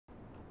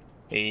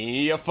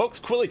Hey folks,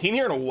 Politeness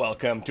here, and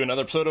welcome to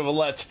another episode of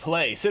Let's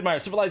Play Sid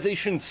Meier's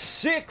Civilization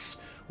 6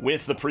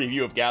 with the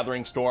preview of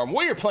Gathering Storm.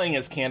 We are playing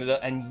as Canada,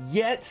 and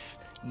yes,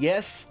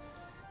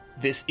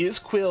 this is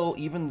Quill,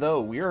 even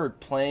though we are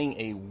playing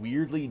a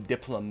weirdly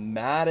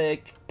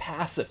diplomatic,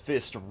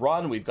 pacifist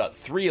run. We've got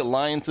 3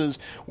 alliances.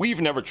 We've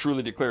never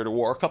truly declared a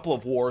war. A couple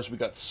of wars we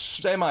got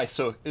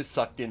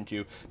sucked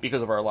into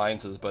because of our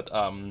alliances, but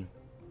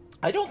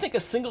I don't think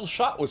a single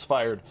shot was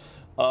fired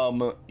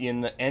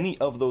in any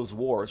of those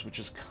wars, which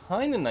is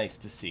kind of nice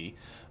to see.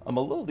 I'm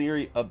a little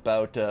leery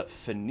about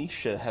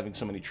Phoenicia having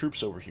so many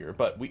troops over here,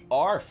 but we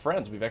are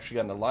friends. We've actually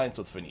got an alliance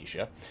with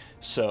Phoenicia,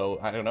 so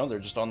I don't know, they're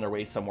just on their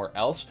way somewhere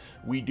else.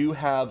 We do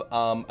have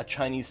a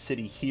Chinese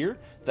city here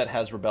that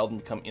has rebelled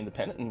and become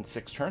independent in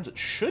 6 turns. It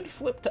should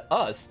flip to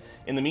us.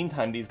 In the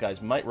meantime, these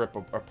guys might rip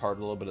apart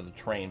a little bit of the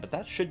terrain, but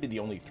that should be the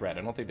only threat.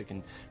 I don't think they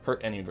can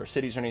hurt any of our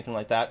cities or anything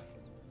like that.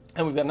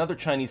 And we've got another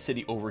Chinese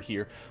city over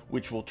here,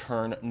 which will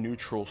turn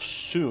neutral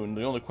soon.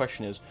 The only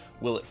question is,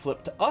 will it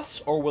flip to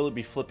us, or will it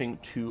be flipping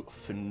to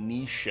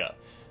Phoenicia?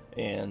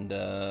 And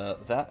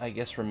that, I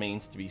guess,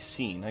 remains to be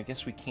seen. I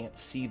guess we can't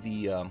see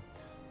the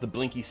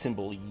blinky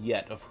symbol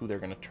yet of who they're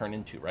going to turn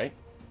into, right?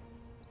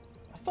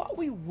 I thought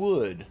we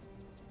would.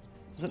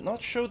 Does it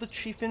not show the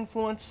chief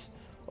influence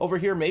over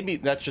here? Maybe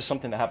that's just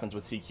something that happens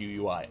with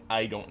CQUI.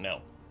 I don't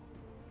know.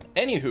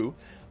 Anywho,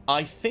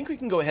 I think we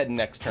can go ahead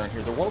next turn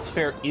here. The World's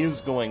Fair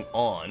is going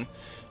on.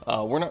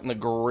 We're not in the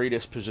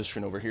greatest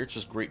position over here. It's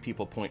just great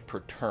people point per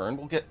turn.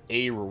 We'll get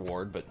a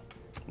reward, but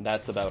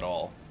that's about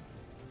all.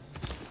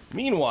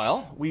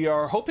 Meanwhile, we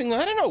are hoping,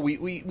 I don't know,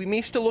 we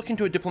may still look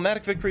into a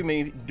diplomatic victory,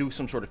 may do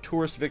some sort of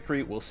tourist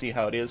victory. We'll see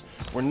how it is.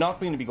 We're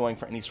not going to be going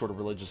for any sort of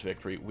religious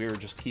victory. We're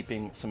just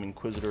keeping some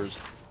Inquisitors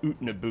oot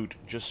and a boot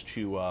just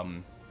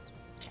to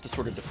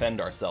sort of defend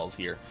ourselves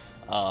here.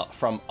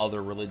 From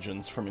other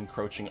religions from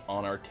encroaching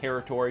on our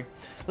territory.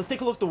 Let's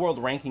take a look at the world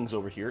rankings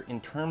over here. In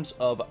terms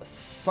of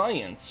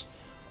science,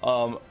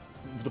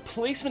 the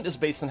placement is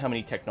based on how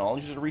many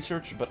technologies are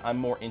researched, but I'm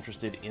more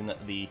interested in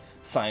the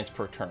science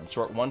per turn.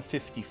 So we're at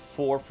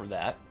 154 for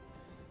that,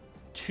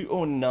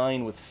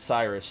 209 with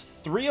Cyrus,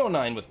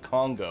 309 with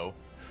Congo.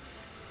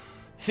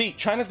 See,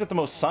 China's got the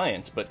most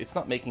science, but it's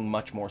not making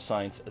much more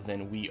science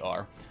than we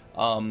are.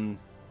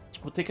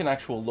 We'll take an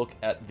actual look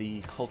at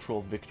the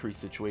cultural victory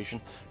situation.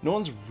 No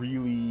one's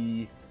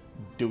really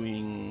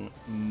doing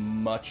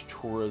much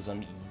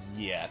tourism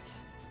yet.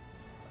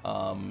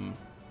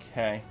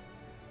 Okay.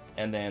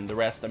 And then the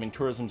rest, I mean,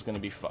 tourism's going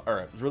to be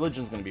or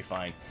religion's going to be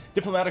fine.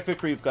 Diplomatic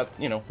victory, we've got,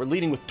 you know, we're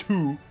leading with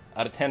 2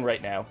 out of 10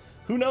 right now.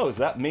 Who knows?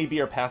 That may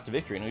be our path to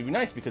victory. And it'd be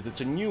nice because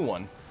it's a new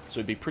one. So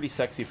it'd be pretty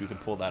sexy if we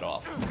could pull that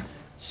off.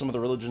 Some of the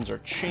religions are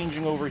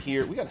changing over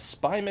here. We got a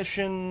spy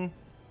mission.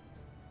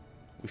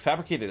 We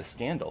fabricated a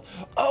scandal.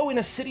 Oh, in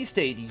a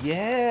city-state.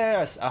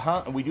 Yes.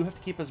 And we do have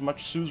to keep as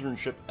much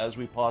suzerainship as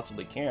we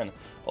possibly can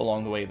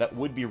along the way. That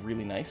would be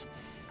really nice.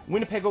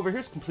 Winnipeg over here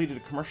has completed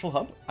a commercial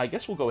hub. I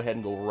guess we'll go ahead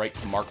and go right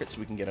to market so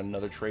we can get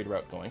another trade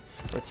route going.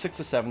 We're at 6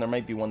 of 7. There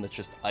might be one that's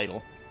just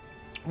idle.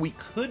 We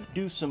could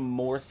do some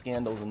more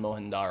scandals in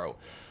Mohendaro.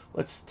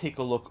 Let's take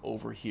a look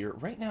over here.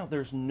 Right now,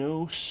 there's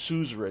no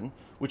suzerain,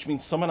 which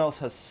means someone else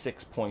has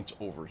 6 points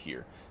over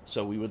here.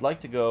 So we would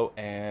like to go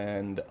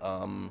and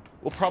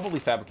we'll probably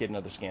fabricate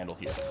another scandal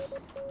here.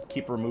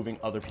 Keep removing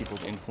other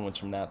people's influence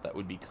from that. That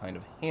would be kind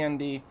of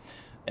handy.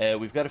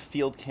 We've got a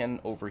field cannon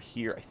over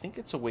here. I think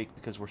it's awake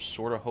because we're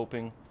sort of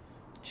hoping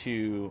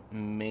to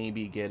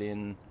maybe get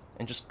in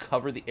and just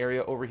cover the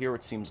area over here,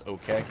 which seems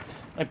okay.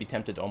 Might be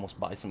tempted to almost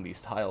buy some of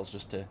these tiles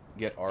just to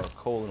get our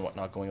coal and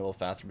whatnot going a little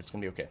faster, but it's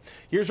going to be okay.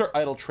 Here's our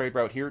idle trade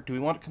route here. Do we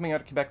want it coming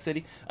out of Quebec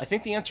City? I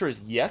think the answer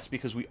is yes,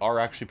 because we are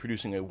actually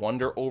producing a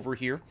wonder over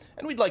here,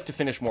 and we'd like to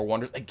finish more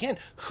wonders. Again,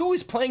 who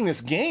is playing this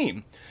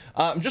game?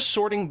 I'm just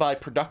sorting by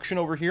production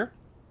over here.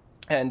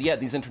 And yeah,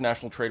 these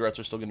international trade routes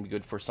are still going to be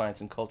good for science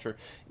and culture.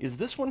 Is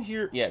this one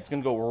here? Yeah, it's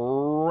going to go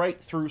right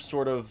through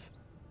sort of...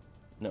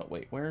 No,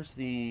 wait, where's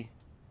the...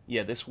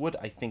 Yeah, this would,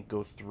 I think,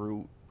 go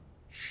through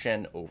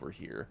Shen over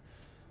here.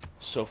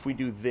 So if we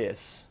do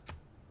this...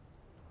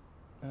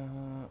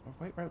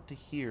 white route to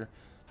here.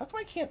 How come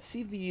I can't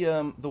see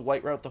the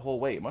white route the whole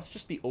way? It must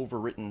just be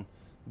overwritten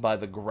by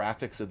the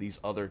graphics of these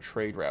other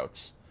trade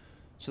routes.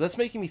 So that's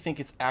making me think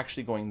it's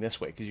actually going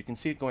this way, because you can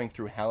see it going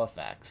through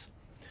Halifax.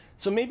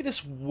 So maybe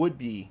this would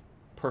be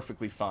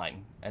perfectly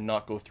fine and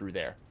not go through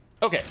there.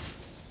 Okay.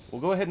 We'll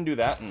go ahead and do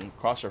that and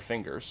cross our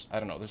fingers. I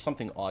don't know. There's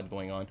something odd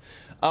going on.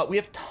 We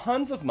have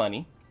tons of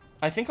money.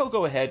 I think I'll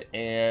go ahead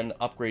and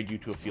upgrade you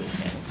to a field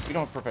cannon. We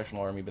don't have a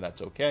professional army, but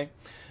that's okay.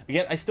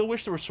 Again, I still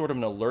wish there was sort of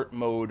an alert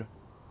mode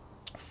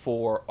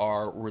for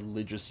our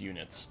religious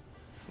units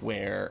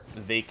where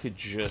they could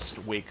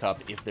just wake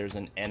up if there's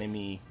an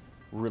enemy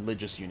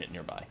religious unit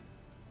nearby.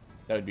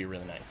 That would be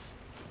really nice.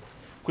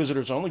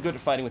 Inquisitors are only good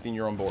at fighting within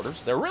your own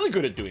borders. They're really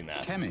good at doing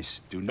that.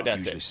 Chemists do not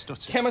usually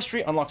stutter.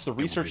 Chemistry unlocks the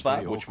research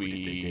lab, which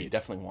we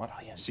definitely want. Oh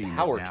yeah,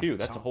 power too.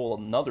 That's a whole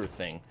another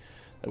thing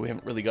that we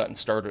haven't really gotten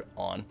started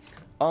on.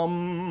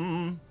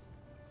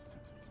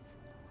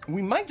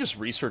 We might just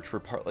research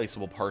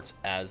replaceable parts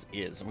as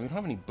is. I mean, we don't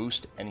have any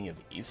boost to any of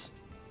these.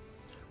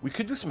 We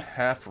could do some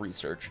half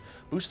research.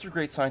 Boost through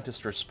great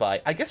scientist or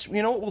spy. I guess,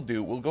 you know what we'll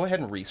do? We'll go ahead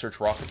and research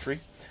rocketry,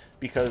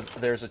 because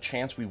there's a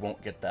chance we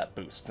won't get that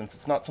boost, since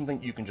it's not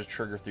something you can just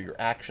trigger through your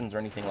actions or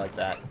anything like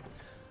that.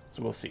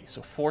 So we'll see.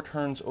 So 4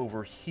 turns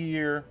over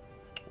here,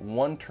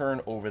 1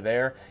 turn over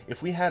there.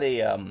 If we had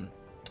a an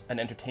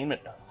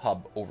entertainment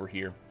hub over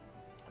here,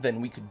 then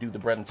we could do the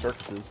bread and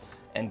circuses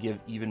and give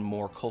even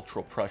more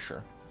cultural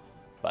pressure.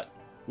 But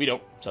we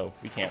don't, so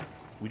we can't.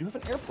 We do have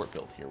an airport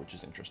built here, which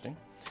is interesting.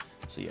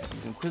 So yeah,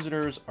 these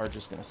Inquisitors are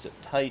just going to sit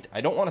tight.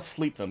 I don't want to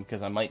sleep them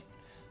because I might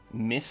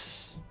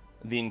miss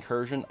the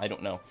incursion. I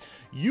don't know.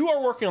 You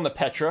are working on the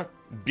Petra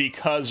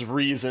because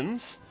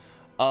reasons.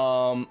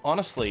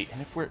 Honestly,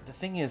 and if we're... The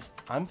thing is,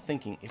 I'm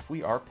thinking if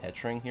we are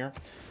Petraing here,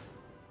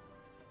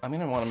 I'm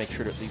going to want to make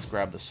sure to at least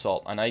grab the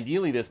salt. And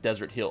ideally this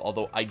Desert Hill,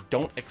 although I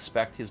don't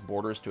expect his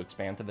borders to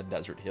expand to the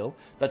Desert Hill.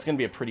 That's going to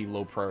be a pretty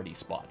low priority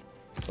spot.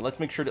 So let's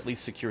make sure to at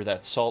least secure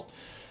that salt.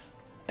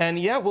 And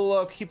yeah,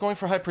 we'll keep going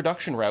for high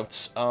production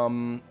routes.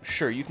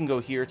 Sure, you can go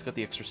here. It's got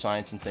the extra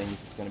science and things.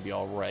 It's going to be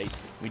all right.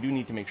 We do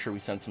need to make sure we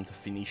send some to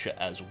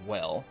Phoenicia as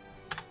well.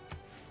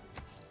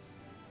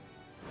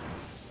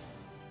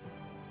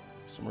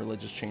 Some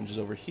religious changes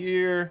over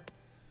here.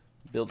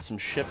 Build some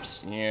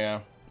ships. Yeah,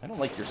 I don't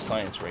like your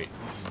science rate.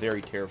 It's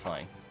very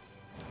terrifying.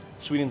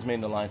 Sweden's made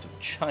an alliance with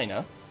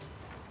China.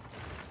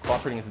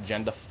 Cooperating with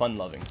agenda,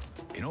 fun-loving.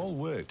 In all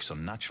works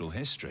on natural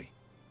history,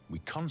 we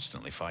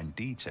constantly find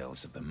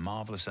details of the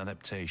marvelous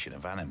adaptation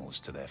of animals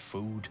to their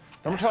food,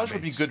 their Hermitage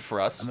would be good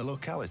for us. and the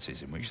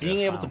localities in which Being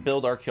they're able to found.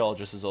 build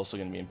archaeologists is also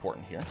going to be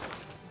important here.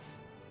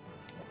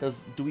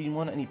 Do we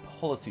want any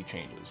policy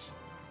changes?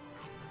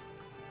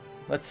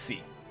 Let's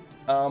see.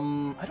 I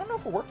don't know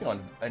if we're working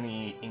on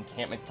any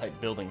encampment-type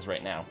buildings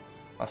right now.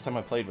 Last time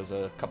I played was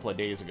a couple of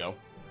days ago.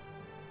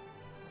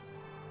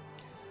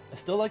 I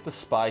still like the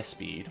spy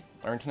speed.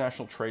 Our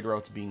international trade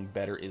routes being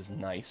better is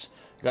nice.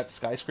 We got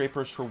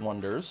skyscrapers for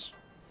wonders.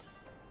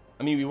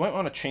 I mean, we might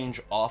want to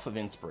change off of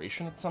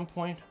inspiration at some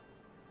point.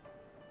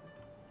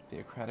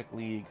 Theocratic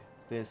League,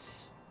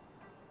 this.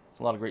 It's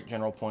a lot of great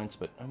general points,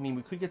 but I mean,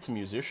 we could get some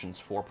musicians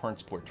 4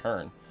 points per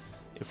turn.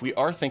 If we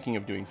are thinking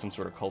of doing some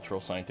sort of cultural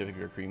scientific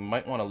degree, we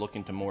might want to look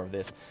into more of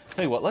this.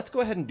 Tell you what, let's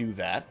go ahead and do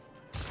that,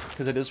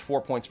 because it is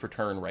 4 points per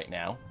turn right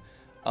now.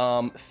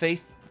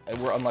 Faith,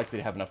 we're unlikely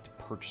to have enough to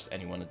purchase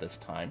anyone at this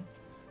time.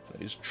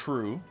 That is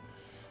true.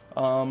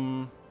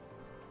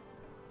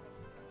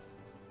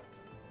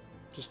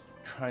 Just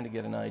trying to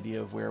get an idea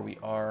of where we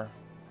are.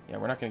 Yeah,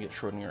 we're not going to get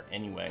Schrodinger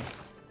anyway.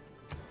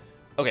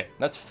 Okay,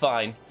 that's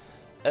fine.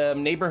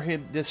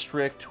 Neighborhood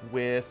district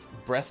with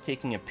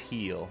breathtaking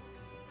appeal.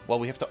 Well,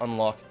 we have to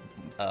unlock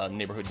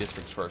neighborhood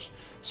districts first.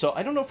 So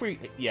I don't know if we...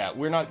 Yeah,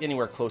 we're not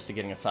anywhere close to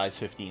getting a size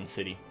 15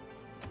 city.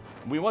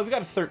 We've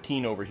got a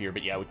 13 over here,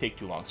 but yeah, it would take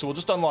too long. So we'll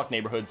just unlock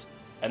neighborhoods,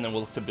 and then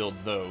we'll look to build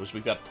those.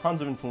 We've got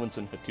tons of influence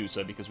in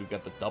Hattusa because we've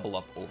got the double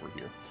up over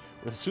here.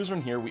 We're the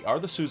suzerain here. We are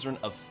the suzerain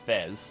of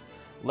Fez.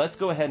 Let's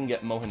go ahead and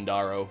get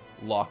Mohendaro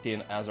locked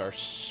in as our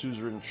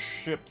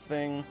suzerainship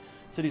thing.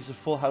 Cities of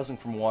full housing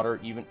from water,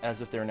 even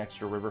as if they're next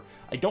to a river.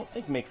 I don't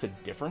think makes a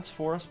difference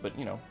for us, but,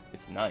 you know,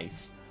 it's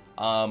nice.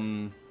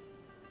 And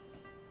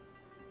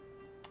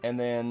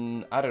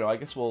then, I don't know, I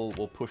guess we'll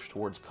push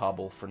towards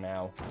Kabul for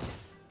now.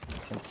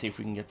 And see if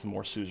we can get some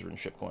more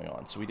suzerainship going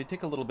on. So we did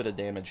take a little bit of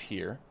damage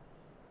here.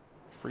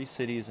 Free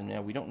cities, and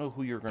now we don't know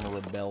who you're going to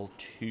rebel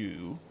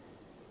to.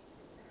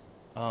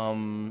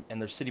 And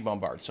there's city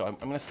bombard. So I'm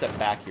going to step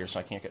back here so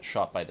I can't get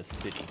shot by the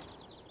city.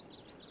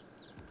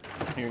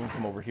 You're going to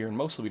come over here, and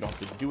mostly we don't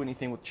have to do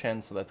anything with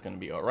Chen, so that's going to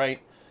be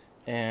alright.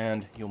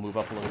 And you'll move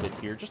up a little bit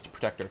here just to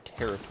protect our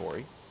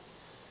territory.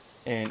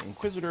 And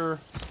Inquisitor,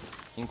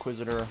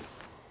 Inquisitor,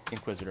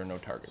 Inquisitor, no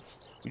targets.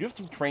 We do have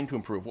some terrain to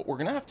improve. What we're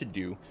going to have to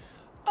do...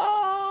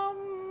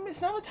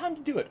 it's now the time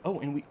to do it.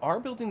 Oh, and we are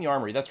building the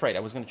armory. That's right, I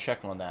was going to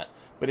check on that.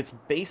 But it's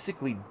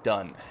basically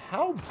done.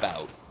 How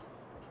about...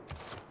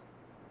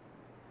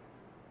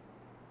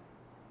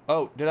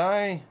 Oh, did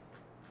I...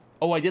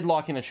 Oh, I did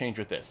lock in a change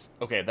with this.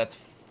 Okay, that's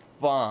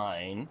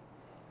fine.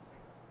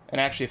 And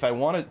actually, if I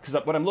wanted... Because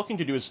what I'm looking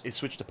to do is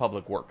switch to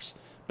public works.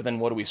 But then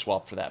what do we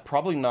swap for that?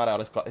 Probably not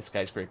out of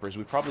skyscrapers.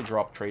 We probably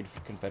drop Trade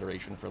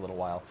Confederation for a little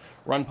while.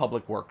 Run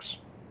public works.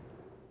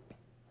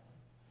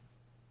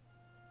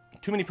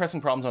 Too many pressing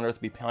problems on Earth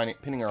to be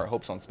pinning our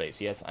hopes on space.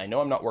 Yes, I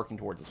know I'm not working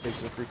towards a space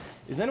victory.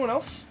 Is anyone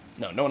else?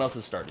 No, no one else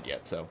has started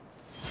yet, so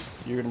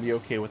you're going to be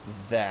okay with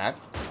that.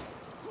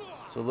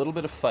 So a little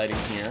bit of fighting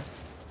here,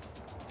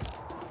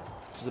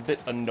 which is a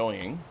bit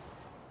annoying,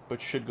 but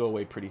should go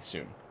away pretty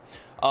soon.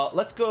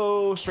 Let's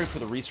go straight for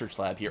the research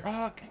lab here.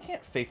 I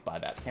can't faith buy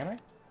that, can I?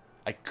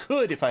 I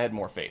could if I had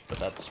more faith, but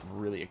that's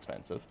really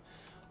expensive.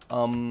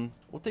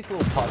 We'll take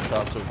little pot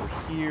shots over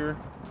here.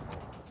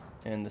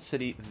 And the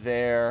city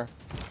there.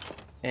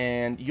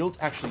 And you'll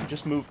actually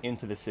just move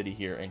into the city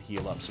here and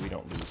heal up so we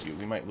don't lose you.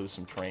 We might lose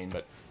some terrain,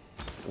 but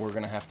we're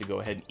going to have to go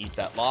ahead and eat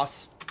that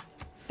loss.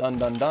 Done,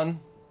 done, done.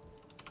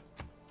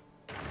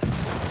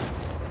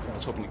 As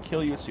was hoping to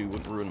kill you so you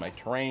wouldn't ruin my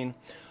terrain.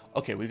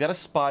 Okay, we've got a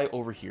spy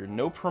over here.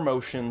 No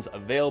promotions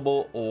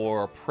available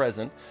or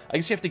present. I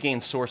guess you have to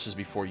gain sources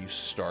before you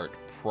start,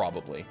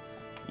 probably.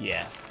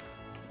 Yeah.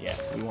 Yeah,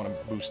 we want to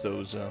boost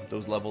those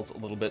levels a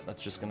little bit.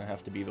 That's just going to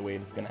have to be the way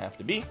it's going to have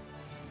to be.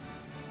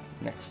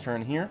 Next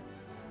turn here.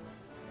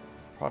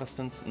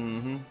 Protestants,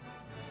 Should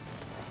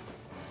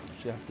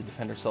have to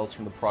defend ourselves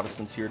from the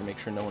Protestants here to make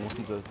sure no one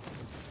wins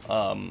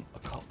a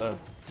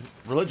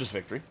religious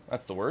victory.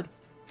 That's the word.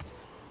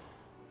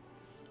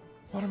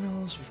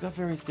 Watermills, we've got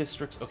various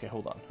districts. Okay,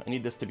 hold on. I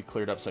need this to be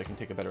cleared up so I can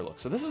take a better look.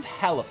 So this is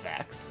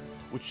Halifax,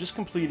 which just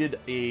completed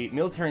a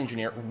military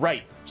engineer,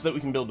 right, so that we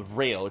can build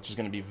rail, which is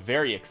going to be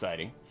very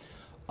exciting.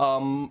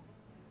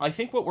 I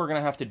think what we're going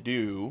to have to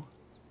do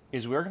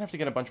is we're going to have to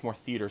get a bunch more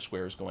theater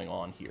squares going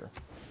on here.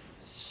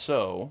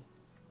 So,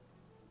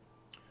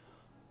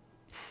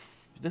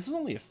 this is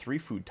only a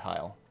 3-food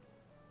tile.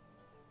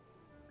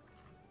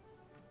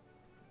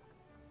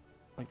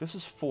 Like, this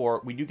is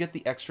 4. We do get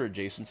the extra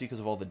adjacency because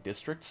of all the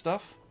district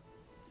stuff.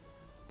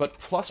 But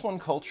 +1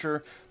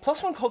 culture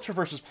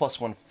versus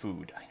 +1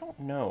 food. I don't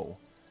know.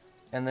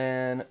 And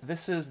then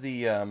this is the,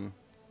 yeah,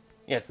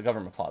 it's the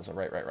government plaza.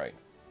 Right.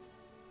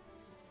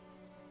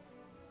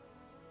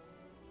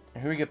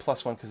 And here we get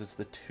 +1 because it's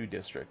the 2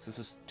 districts. This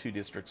is 2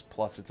 districts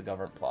plus it's a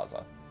government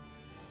plaza.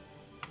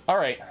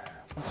 Alright,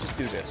 let's just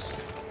do this.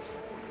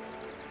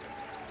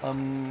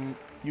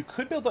 You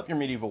could build up your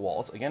medieval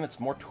walls. Again,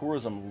 it's more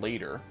tourism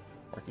later.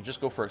 Or you could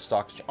just go for a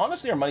stock exchange.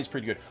 Honestly, our money's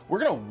pretty good. We're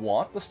going to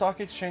want the stock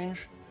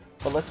exchange,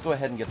 but let's go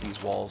ahead and get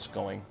these walls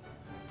going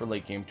for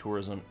late game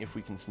tourism if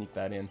we can sneak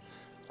that in.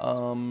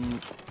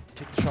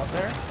 Take the shot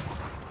there.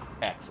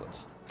 Excellent.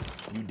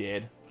 You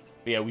did.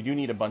 But yeah, we do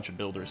need a bunch of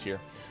builders here.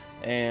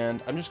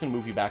 And I'm just going to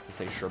move you back to,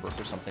 say, Sherbrooke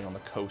or something on the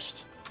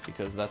coast,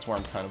 because that's where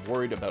I'm kind of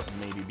worried about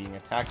maybe being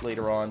attacked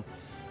later on.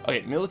 Okay,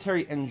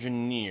 military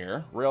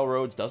engineer.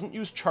 Railroads doesn't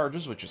use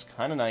charges, which is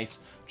kind of nice.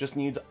 Just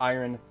needs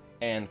iron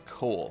and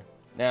coal.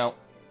 Now,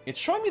 it's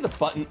showing me the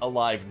button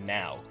alive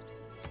now.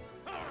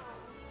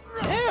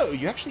 Oh,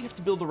 you actually have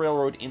to build the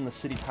railroad in the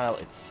city tile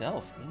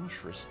itself.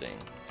 Interesting.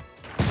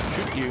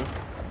 Shoot you. There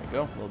we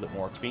go. A little bit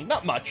more XP.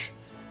 Not much,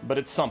 but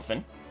it's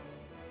something.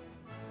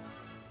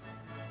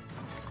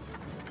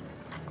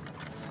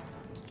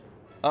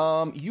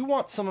 You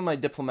want some of my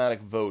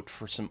diplomatic vote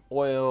for some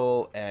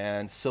oil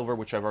and silver,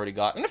 which I've already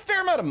got. And a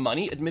fair amount of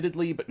money,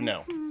 admittedly, but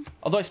no.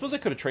 Although I suppose I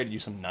could have traded you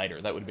some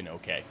niter. That would have been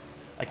okay.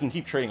 I can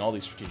keep trading all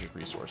these strategic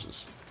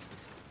resources.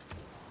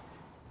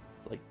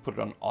 Like, put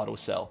it on auto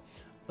sell.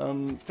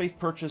 Faith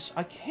purchase.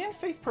 I can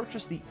faith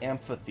purchase the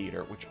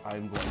amphitheater, which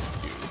I'm going to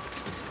do.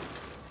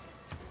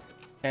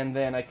 And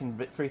then I can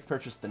faith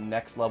purchase the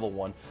next level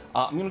one.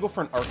 I'm going to go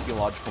for an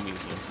archaeological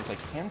museum, since I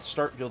can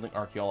start building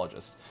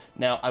archaeologists.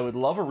 Now, I would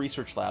love a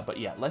research lab, but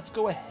yeah, let's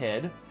go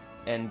ahead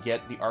and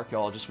get the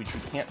archaeologists, which we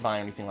can't buy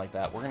or anything like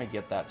that. We're going to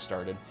get that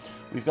started.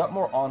 We've got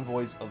more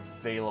envoys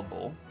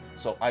available,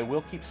 so I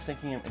will keep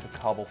sinking them into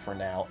Kabul for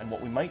now. And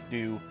what we might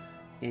do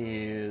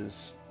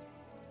is,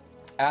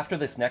 after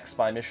this next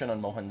spy mission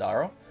on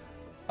Mohendaro,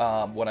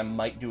 what I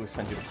might do is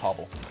send you to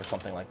Kabul or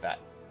something like that.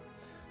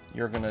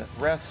 You're going to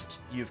rest.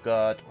 You've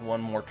got one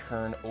more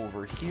turn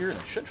over here, and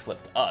it should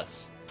flip to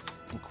us.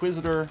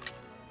 Inquisitor.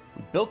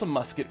 We built a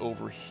musket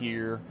over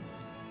here.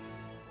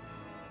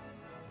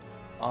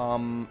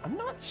 I'm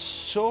not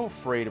so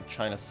afraid of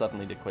China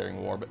suddenly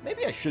declaring war, but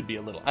maybe I should be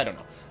a little. I don't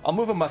know. I'll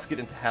move a musket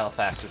into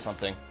Halifax or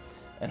something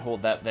and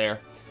hold that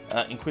there.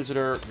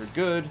 Inquisitor, you're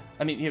good.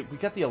 I mean, we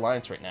got the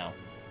alliance right now.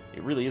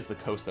 It really is the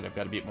coast that I've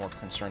got to be more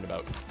concerned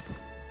about.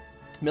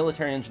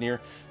 Military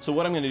engineer. So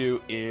what I'm going to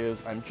do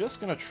is I'm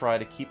just going to try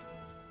to keep...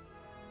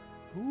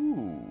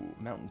 Ooh,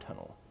 mountain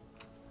tunnel.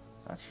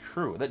 That's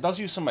true. That does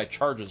use some of my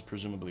charges,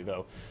 presumably,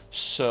 though.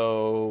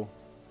 So...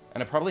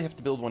 And I probably have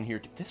to build one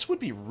here. This would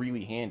be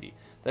really handy.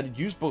 That'd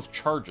use both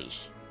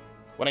charges.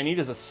 What I need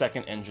is a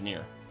second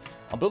engineer.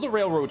 I'll build a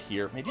railroad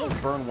here. Maybe I'll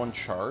burn one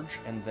charge,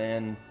 and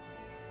then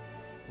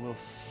we'll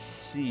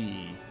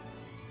see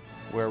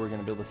where we're going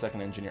to build a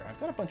second engineer. I've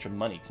got a bunch of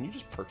money. Can you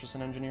just purchase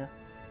an engineer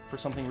for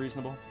something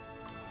reasonable?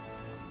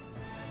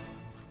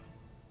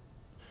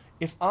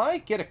 If I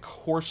get a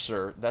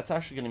courser, that's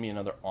actually going to be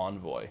another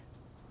envoy.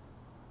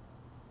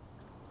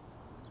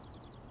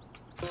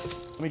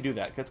 Let me do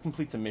that. That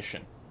completes a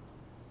mission.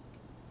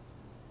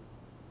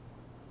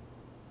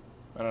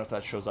 I don't know if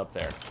that shows up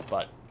there,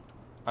 but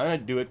I'm going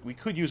to do it. We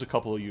could use a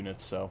couple of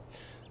units, so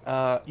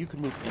you could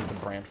move into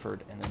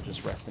Brantford and then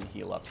just rest and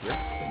heal up here.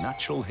 The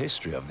natural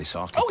history of this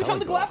archipelago. Oh, we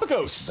found the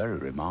Galapagos! Is very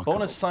remarkable.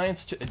 Bonus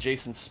science to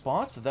adjacent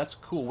spots. That's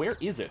cool. Where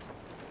is it?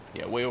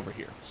 Yeah, way over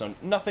here. So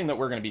nothing that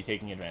we're going to be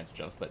taking advantage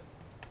of, but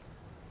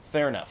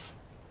fair enough.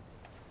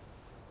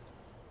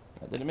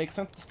 Did it make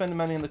sense to spend the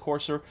money on the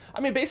Courser?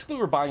 I mean, basically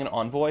we're buying an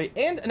envoy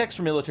and an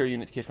extra military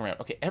unit to kick around.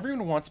 Okay,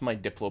 everyone wants my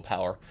Diplo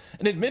power.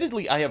 And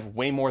admittedly, I have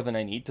way more than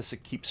I need to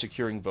keep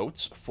securing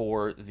votes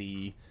for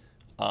the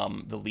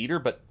leader,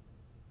 but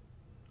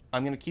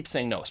I'm going to keep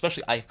saying no.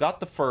 Especially, I've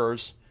got the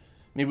furs.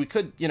 Maybe we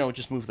could, you know,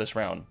 just move this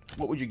around.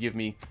 What would you give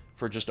me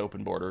for just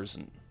open borders?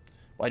 And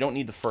Well, I don't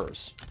need the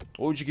furs.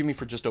 What would you give me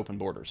for just open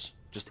borders?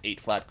 Just 8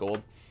 flat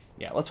gold?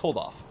 Yeah, let's hold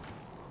off.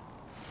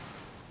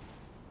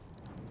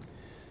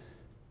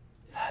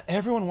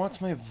 Everyone wants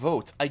my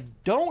votes. I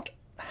don't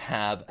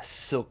have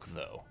silk,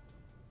 though.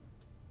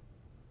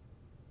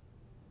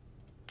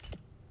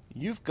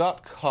 You've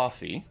got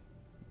coffee.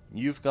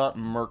 You've got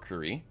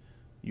mercury.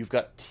 You've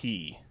got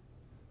tea.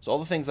 So all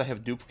the things I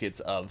have duplicates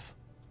of.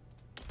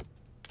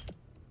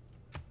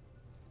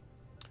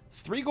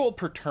 3 gold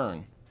per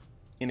turn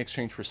in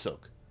exchange for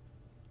silk.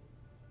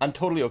 I'm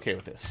totally okay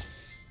with this.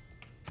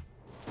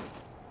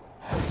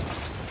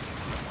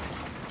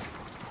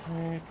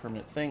 Okay,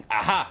 permanent thing.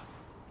 Aha!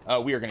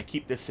 We are going to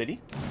keep this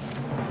city.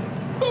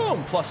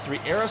 Boom!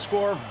 +3 era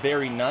score.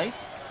 Very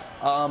nice.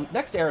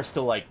 Next era is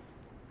still, like,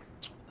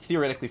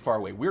 theoretically far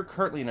away. We're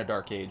currently in a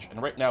dark age,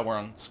 and right now we're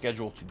on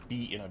schedule to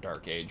be in a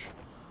dark age.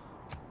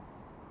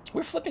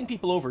 We're flipping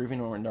people over even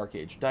when we're in dark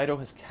age. Dido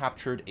has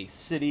captured a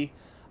city.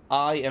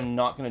 I am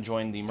not going to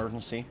join the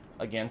emergency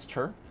against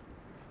her.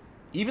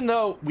 Even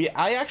though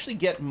I actually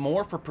get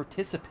more for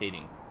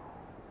participating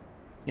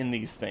in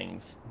these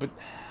things. But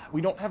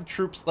we don't have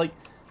troops. Like,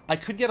 I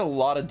could get a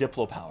lot of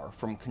Diplo power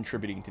from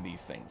contributing to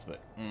these things.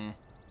 But,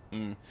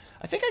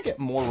 I think I get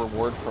more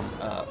reward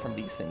from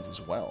these things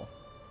as well.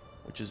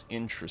 Which is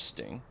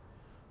interesting.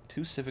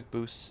 2 civic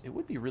boosts. It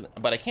would be really...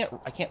 But I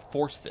can't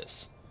force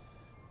this,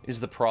 is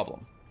the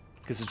problem.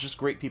 Because it's just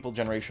great people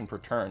generation per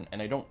turn.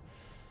 And I don't...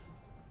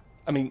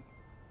 I mean...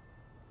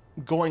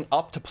 Going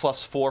up to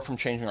 +4 from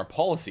changing our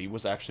policy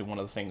was actually one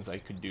of the things I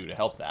could do to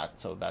help that.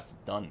 So that's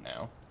done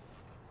now.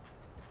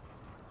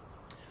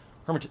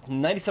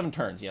 97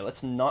 turns. Yeah,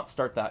 let's not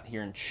start that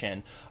here in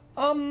Chen.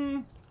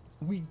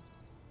 We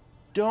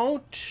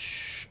don't...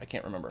 I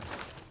can't remember.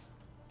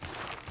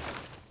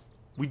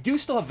 We do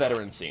still have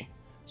veterancy.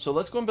 So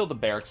let's go and build the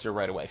barracks here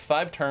right away.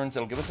 5 turns.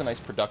 It'll give us a nice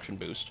production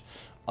boost.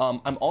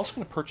 I'm also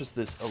going to purchase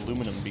this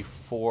aluminum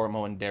before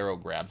Moendero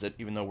grabs it,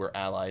 even though we're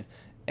allied.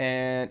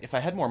 And if I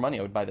had more money,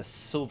 I would buy the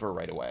silver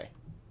right away.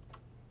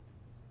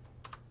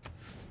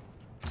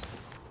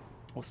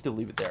 We'll still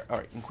leave it there. All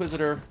right,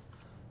 Inquisitor,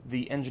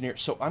 the Engineer.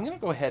 So I'm going to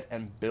go ahead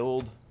and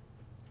build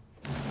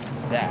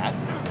that.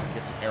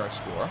 Get some era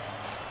score.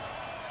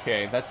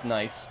 Okay, that's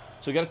nice.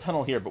 So we got a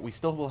tunnel here, but we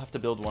still will have to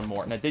build one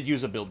more. And I did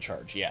use a build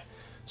charge, yeah.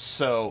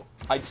 So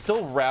I'd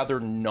still rather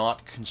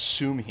not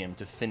consume him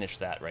to finish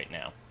that right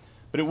now.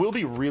 But it will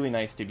be really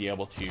nice to be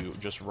able to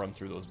just run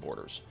through those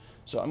borders.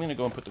 So I'm going to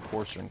go and put the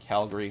Courser in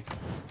Calgary,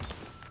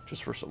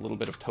 just for a little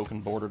bit of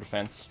token border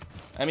defense.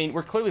 I mean,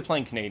 we're clearly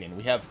playing Canadian.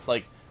 We have,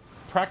 like,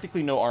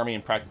 practically no army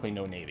and practically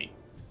no navy.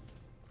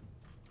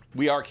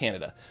 We are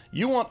Canada.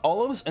 You want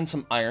olives and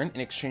some iron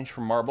in exchange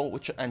for marble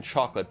and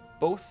chocolate.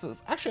 Both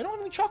of... Actually, I don't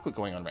have any chocolate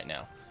going on right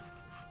now.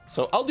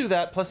 So I'll do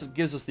that, plus it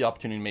gives us the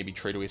opportunity to maybe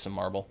trade away some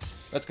marble.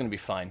 That's going to be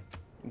fine.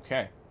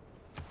 Okay.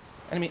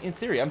 And I mean, in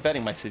theory, I'm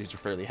betting my cities are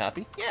fairly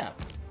happy. Yeah.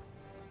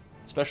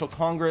 Special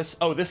Congress.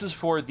 Oh, this is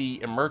for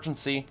the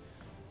emergency,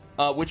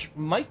 which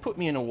might put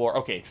me in a war.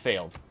 Okay, it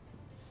failed.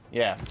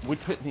 Yeah, would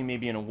put me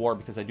maybe in a war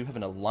because I do have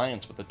an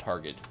alliance with the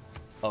target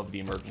of the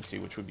emergency,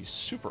 which would be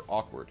super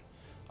awkward.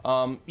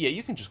 Yeah,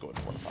 you can just go and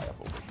fortify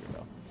up over here,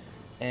 though.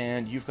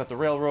 And you've got the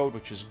railroad,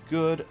 which is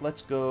good.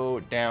 Let's go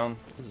down.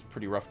 This is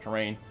pretty rough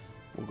terrain.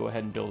 We'll go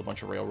ahead and build a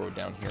bunch of railroad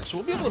down here. So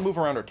we'll be able to move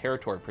around our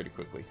territory pretty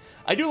quickly.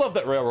 I do love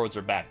that railroads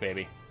are back,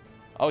 baby.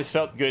 Always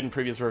felt good in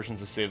previous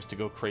versions of Civs to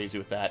go crazy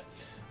with that.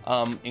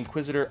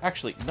 Inquisitor,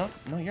 actually, no,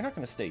 you're not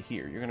going to stay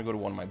here. You're going to go to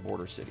one of my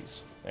border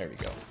cities. There we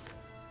go.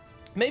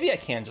 Maybe I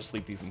can just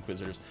sleep these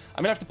Inquisitors.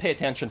 I'm going to have to pay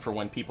attention for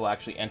when people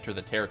actually enter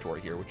the territory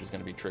here, which is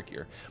going to be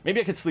trickier. Maybe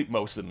I could sleep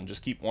most of them and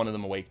just keep one of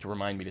them awake to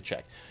remind me to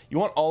check. You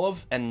want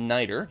olive and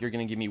niter. You're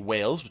going to give me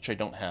whales, which I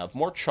don't have.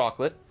 More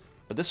chocolate,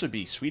 but this would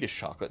be Swedish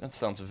chocolate. That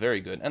sounds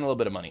very good. And a little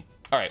bit of money.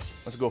 All right,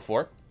 let's go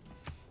for it.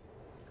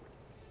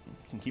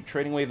 Can keep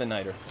trading away the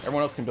niter.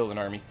 Everyone else can build an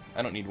army.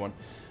 I don't need one.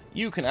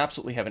 You can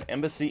absolutely have an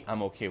embassy.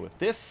 I'm okay with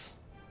this.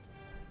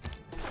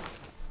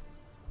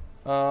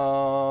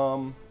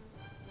 Oh,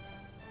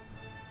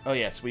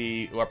 yes,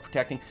 we are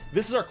protecting.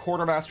 This is our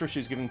quartermaster.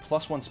 She's giving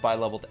 +1 spy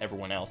level to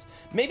everyone else.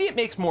 Maybe it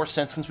makes more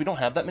sense since we don't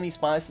have that many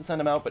spies to send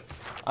them out, but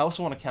I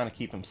also want to kind of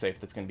keep them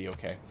safe. That's going to be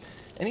okay.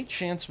 Any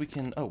chance we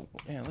can... Oh,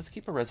 yeah, let's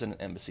keep a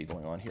resident embassy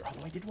going on here.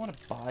 Although I did want to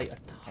buy a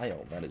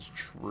tile. That is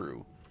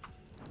true.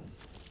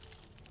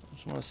 I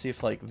just want to see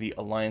if, like, the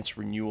alliance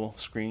renewal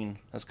screen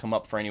has come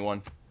up for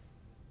anyone.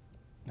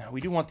 Now,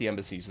 we do want the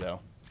embassies, though.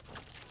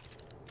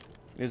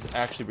 It is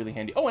actually really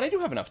handy. Oh, and I do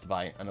have enough to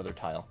buy another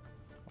tile.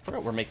 I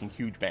forgot we're making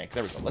huge bank.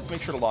 There we go. Let's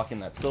make sure to lock in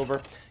that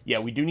silver. Yeah,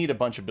 we do need a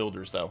bunch of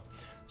builders, though.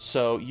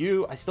 So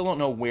you, I still don't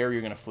know where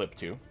you're going to flip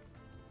to.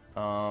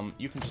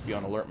 You can just be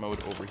on alert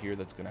mode over here.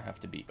 That's going to have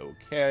to be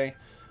okay.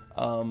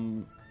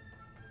 And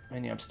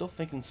yeah, I'm still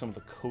thinking some of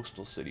the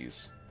coastal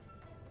cities.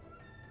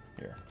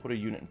 Here, put a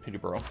unit in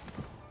Peterborough.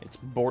 It's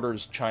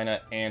borders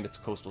China and it's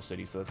coastal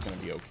cities, so that's going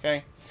to be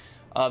okay.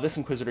 This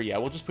Inquisitor, yeah,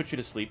 we'll just put you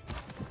to sleep.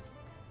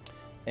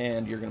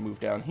 And you're going to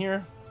move down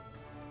here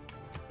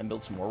and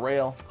build some more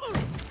rail.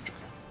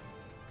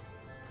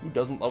 Who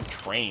doesn't love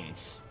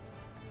trains?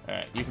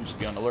 Alright, you can just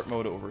be on alert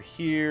mode over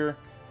here.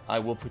 I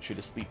will put you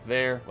to sleep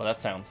there. Well, that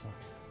sounds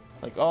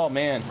like, oh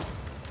man,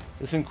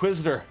 this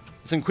Inquisitor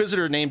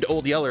named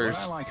Old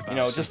Yellers, you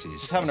know,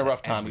 just having a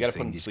rough time. We gotta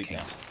put him to sleep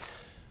now.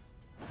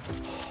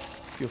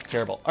 Feels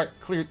terrible. Alright,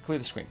 clear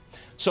the screen.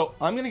 So,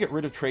 I'm gonna get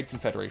rid of Trade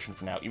Confederation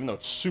for now, even though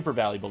it's super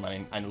valuable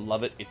and I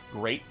love it, it's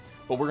great.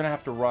 But we're gonna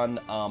have to run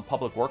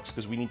Public Works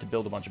because we need to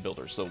build a bunch of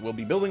builders. So we'll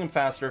be building them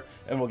faster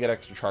and we'll get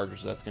extra chargers,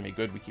 so that's gonna be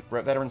good. We keep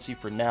veterancy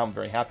for now, I'm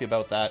very happy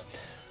about that.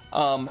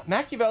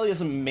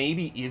 Machiavellism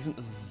maybe isn't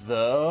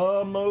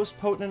the most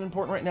potent and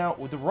important right now.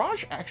 The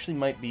Raj actually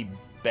might be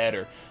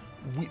better.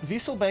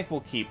 Vissel Bank will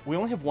keep. We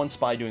only have one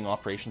spy doing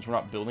operations. We're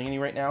not building any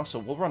right now, so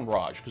we'll run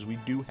Raj, because we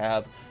do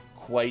have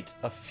quite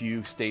a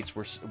few states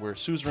we're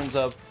suzerains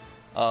of.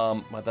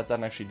 But that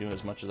doesn't actually do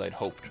as much as I'd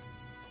hoped.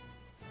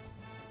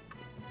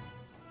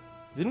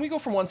 Didn't we go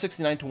from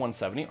 169 to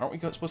 170? Aren't we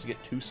supposed to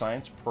get 2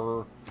 science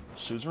per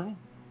suzerain?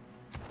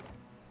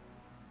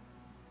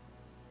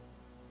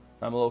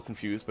 I'm a little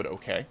confused, but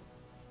okay.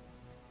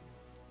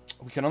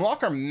 We can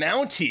unlock our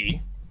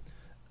Mountie,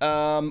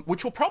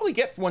 which we'll probably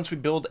get once we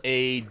build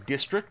a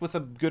district with a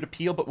good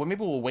appeal, but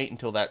maybe we'll wait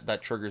until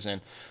that triggers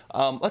in.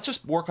 Let's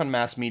just work on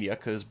mass media,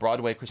 because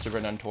Broadway,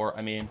 Christopher Dentor,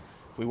 I mean,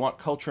 if we want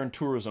culture and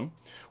tourism,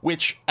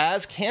 which,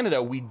 as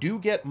Canada, we do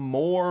get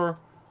more...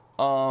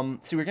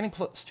 see, we're getting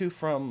 +2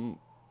 from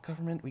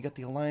government. We get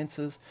the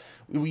alliances.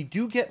 We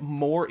do get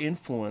more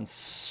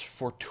influence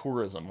for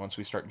tourism once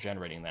we start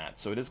generating that.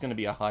 So it is going to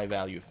be a high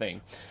value thing.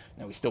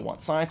 Now we still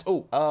want science.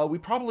 Oh,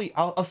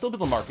 I'll still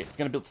build a market. It's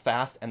going to build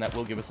fast, and that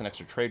will give us an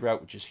extra trade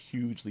route, which is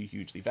hugely,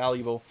 hugely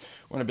valuable.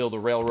 We're going to build a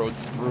railroad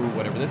through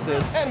whatever this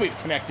is, and we've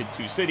connected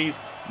 2 cities,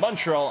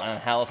 Montreal and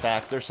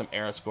Halifax. There's some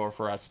era score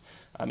for us.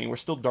 I mean, we're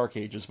still Dark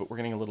Ages, but we're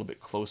getting a little bit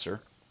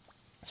closer.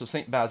 So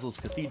St. Basil's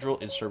Cathedral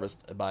is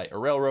serviced by a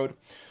railroad.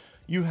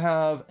 You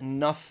have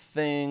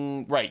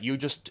nothing... Right, you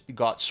just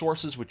got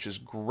sources, which is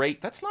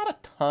great. That's not a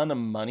ton of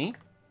money.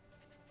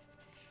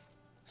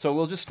 So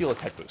we'll just steal a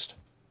tech boost.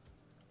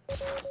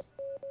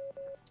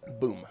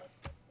 Boom.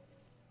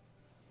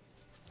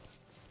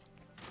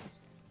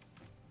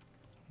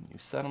 New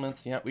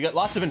settlements. Yeah, we got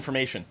lots of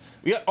information.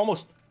 We got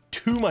almost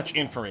too much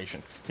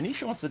information.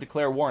 Phoenicia wants to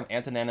declare war on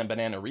Antonana and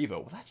Bananarivo.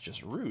 Well, that's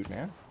just rude,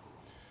 man.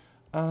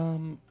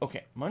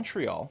 Okay,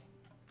 Montreal.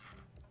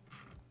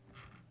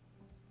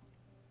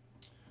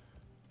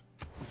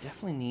 We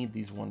definitely need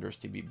these wonders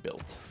to be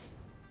built.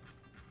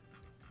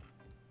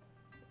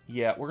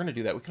 Yeah, we're going to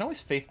do that. We can always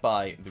faith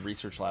buy the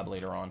research lab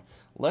later on.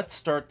 Let's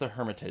start the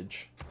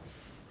Hermitage.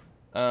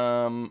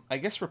 I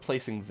guess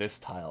replacing this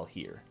tile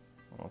here.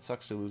 Well, it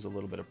sucks to lose a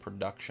little bit of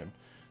production.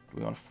 Do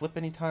we want to flip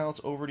any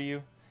tiles over to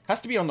you?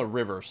 Has to be on the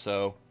river,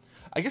 so...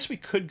 I guess we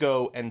could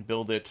go and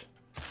build it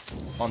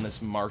on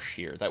this marsh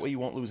here. That way you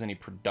won't lose any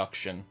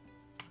production.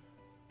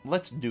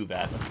 Let's do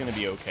that. That's going to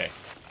be okay.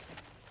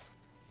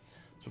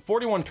 So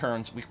 41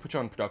 turns. We can put you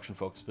on production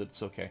focus, but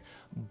it's okay.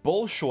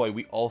 Bolshoi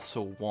we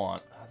also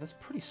want. That's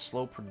pretty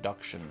slow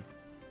production.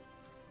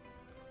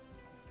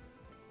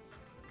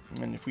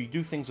 And if we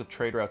do things with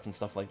trade routes and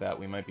stuff like that,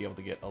 we might be able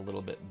to get a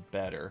little bit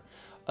better.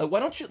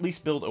 Why don't you at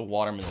least build a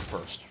watermill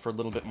first for a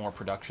little bit more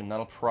production?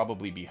 That'll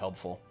probably be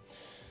helpful.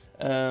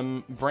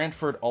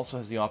 Brantford also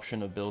has the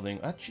option of building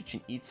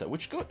Chichen Itza,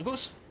 which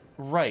goes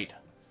right.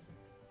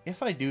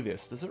 If I do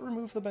this, does it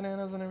remove the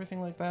bananas and everything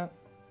like that?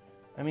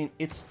 I mean,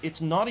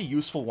 it's not a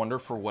useful wonder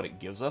for what it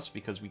gives us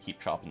because we keep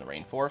chopping the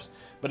rainforest,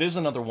 but it is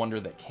another wonder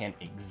that can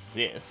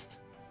exist.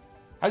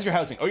 How's your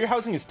housing? Oh, your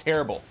housing is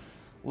terrible.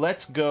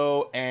 Let's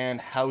go and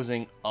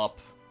housing up.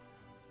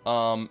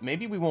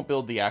 Maybe we won't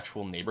build the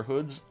actual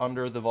neighborhoods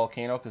under the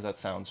volcano because that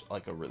sounds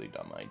like a really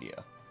dumb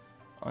idea.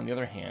 On the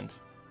other hand...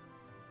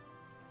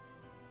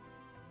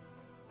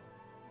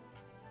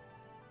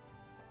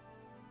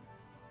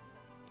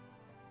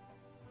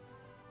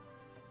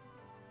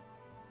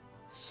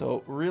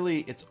 So really,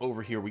 it's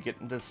over here. We get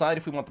to decide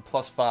if we want the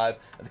 +5 at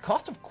the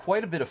cost of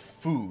quite a bit of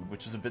food,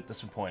 which is a bit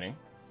disappointing.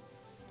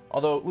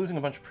 Although losing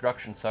a bunch of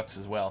production sucks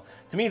as well.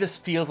 To me, this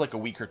feels like a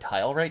weaker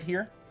tile right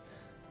here,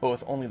 but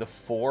with only the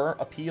 4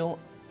 appeal.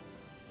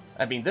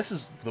 I mean, this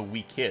is the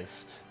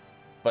weakest,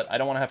 but I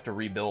don't want to have to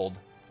rebuild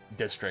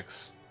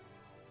districts.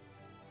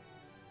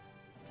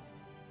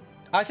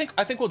 I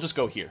think we'll just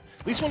go here.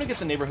 At least when we get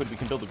the neighborhood, we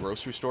can build a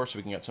grocery store so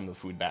we can get some of the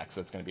food back,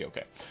 so that's going to be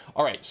okay.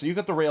 All right, so you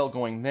got the rail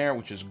going there,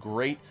 which is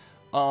great.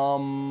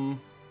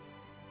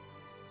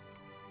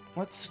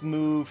 Let's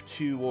move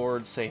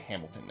towards, say,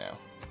 Hamilton now.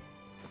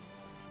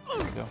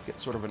 There we go. Get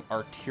sort of an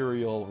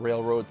arterial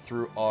railroad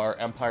through our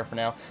empire for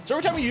now. So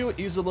every time we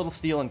use a little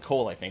steel and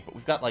coal, I think, but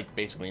we've got, like,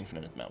 basically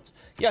infinite amounts.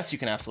 Yes, you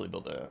can absolutely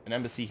build an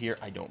embassy here.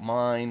 I don't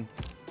mind.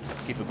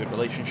 Keep a good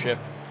relationship.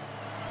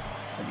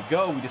 There we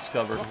go. We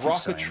discovered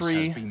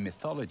rocketry. Has been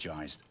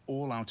mythologized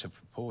all out of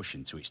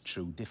proportion to its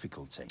true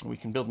difficulty. We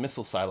can build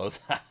missile silos.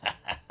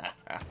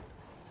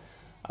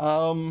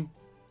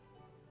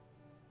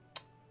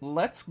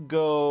 Let's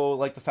go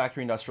like the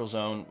factory industrial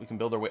zone. We can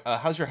build our way.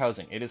 How's your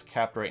housing? It is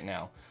capped right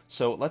now.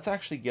 So let's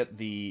actually get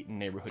the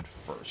neighborhood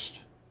first.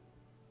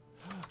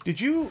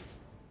 Did you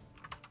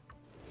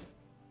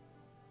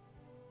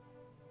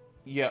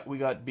Yeah, we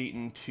got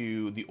beaten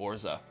to the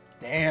Orza.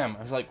 Damn,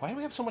 I was like, why do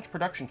we have so much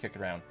production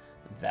kicking around?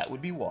 That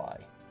would be why.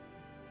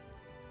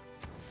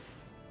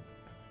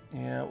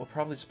 Yeah, we'll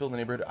probably just build a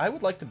neighborhood. I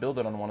would like to build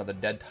it on one of the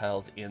dead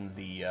tiles in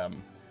the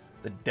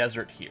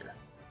desert here.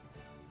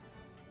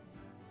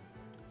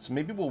 So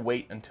maybe we'll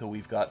wait until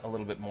we've got a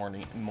little bit more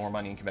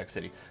money in Quebec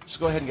City. Just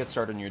go ahead and get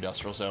started in your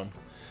industrial zone.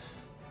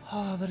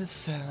 Ah, that is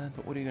sad,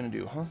 but what are you going to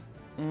do, huh?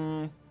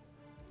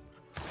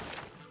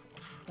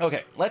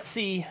 Okay, let's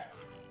see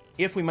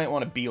if we might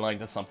want to beeline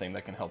to something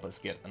that can help us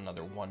get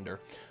another wonder.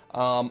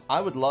 I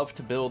would love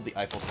to build the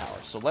Eiffel Tower,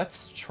 so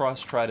let's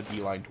try to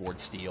beeline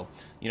towards steel.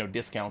 You know,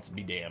 discounts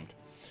be damned.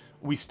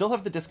 We still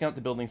have the discount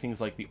to building things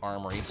like the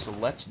armory, so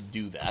let's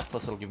do that.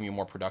 Plus, it'll give me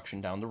more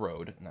production down the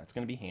road, and that's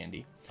going to be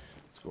handy.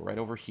 Let's go right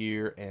over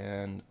here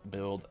and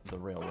build the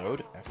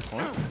railroad.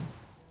 Excellent.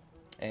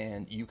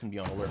 And you can be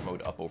on alert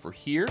mode up over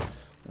here.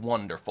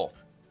 Wonderful.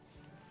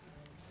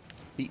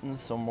 Beaten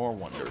some more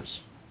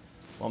wonders.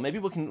 Well, maybe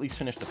we can at least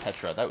finish the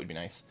Petra. That would be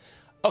nice.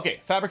 Okay,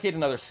 fabricate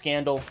another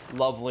scandal.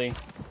 Lovely.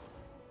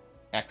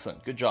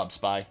 Excellent. Good job,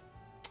 Spy.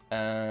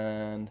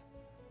 And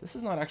this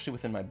is not actually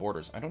within my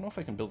borders. I don't know if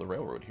I can build a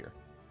railroad here.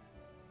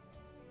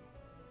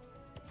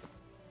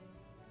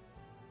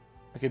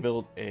 I could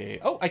build a...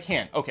 Oh, I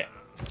can. Okay.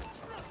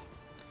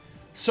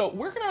 So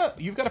we're gonna...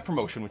 You've got a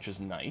promotion, which is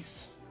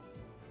nice.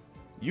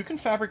 You can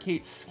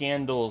fabricate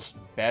scandals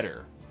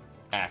better,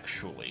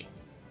 actually.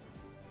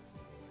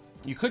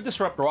 You could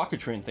disrupt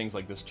rocketry and things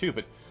like this too,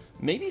 but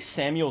maybe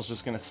Samuel's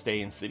just going to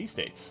stay in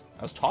city-states.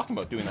 I was talking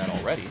about doing that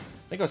already.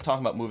 I think I was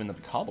talking about moving them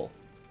to Kabul.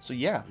 So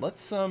yeah,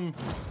 let's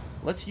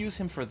use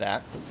him for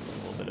that.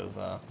 A little bit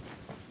of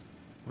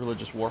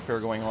religious warfare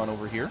going on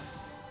over here.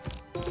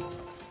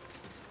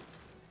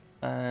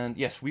 And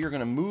yes, we are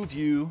going to move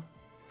you...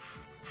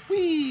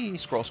 Whee!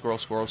 Scroll, scroll,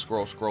 scroll,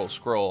 scroll, scroll,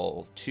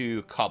 scroll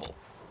to Kabul,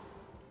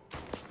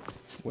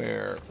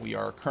 where we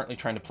are currently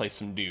trying to place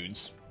some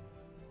dudes.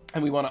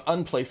 And we want to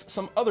unplace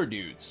some other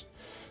dudes.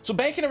 So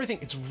bank and everything,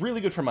 it's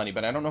really good for money,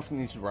 but I don't know if it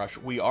needs to rush.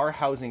 We are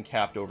housing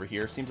capped over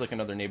here. Seems like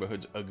another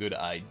neighborhood's a good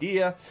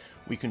idea.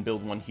 We can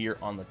build one here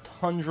on the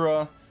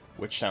tundra,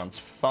 which sounds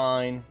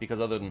fine,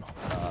 because other than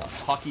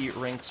hockey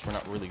rinks, we're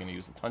not really going to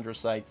use the tundra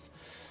sites.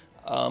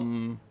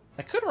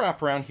 I could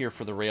wrap around here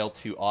for the rail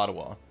to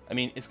Ottawa. I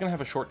mean, it's going to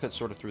have a shortcut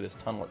sort of through this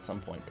tunnel at some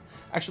point. But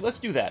actually, let's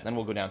do that, then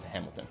we'll go down to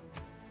Hamilton.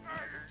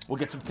 We'll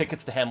get some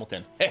tickets to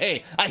Hamilton.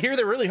 Hey, I hear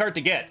they're really hard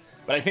to get,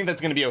 but I think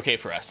that's going to be okay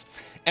for us.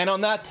 And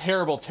on that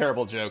terrible,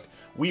 terrible joke,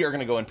 we are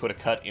going to go and put a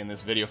cut in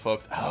this video,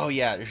 folks. Oh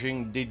yeah,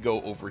 Jing did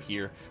go over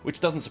here,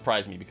 which doesn't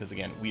surprise me because,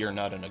 again, we are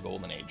not in a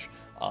golden age.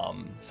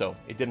 So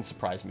it didn't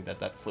surprise me that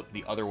that flipped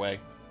the other way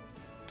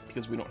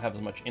because we don't have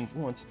as much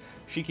influence.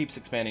 She keeps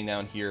expanding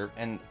down here,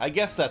 and I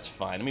guess that's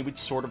fine. I mean, we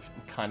sort of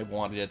kind of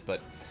wanted it, but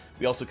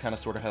we also kind of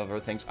sort of have other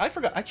things. I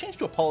forgot, I changed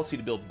to a policy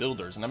to build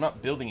builders, and I'm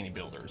not building any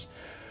builders.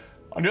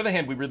 On the other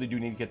hand, we really do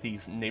need to get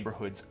these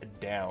neighborhoods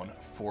down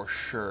for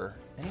sure.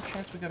 Any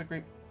chance we got a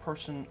great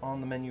person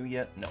on the menu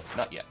yet? No,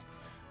 not yet.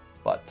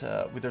 But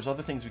there's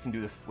other things we can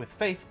do with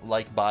faith,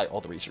 like buy all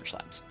the research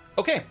labs.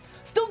 Okay,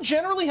 still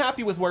generally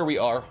happy with where we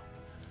are.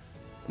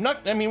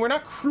 I mean, we're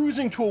not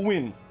cruising to a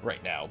win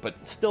right now, but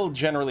still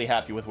generally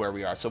happy with where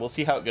we are. So we'll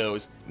see how it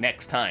goes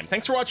next time.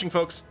 Thanks for watching,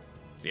 folks.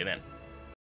 See you then.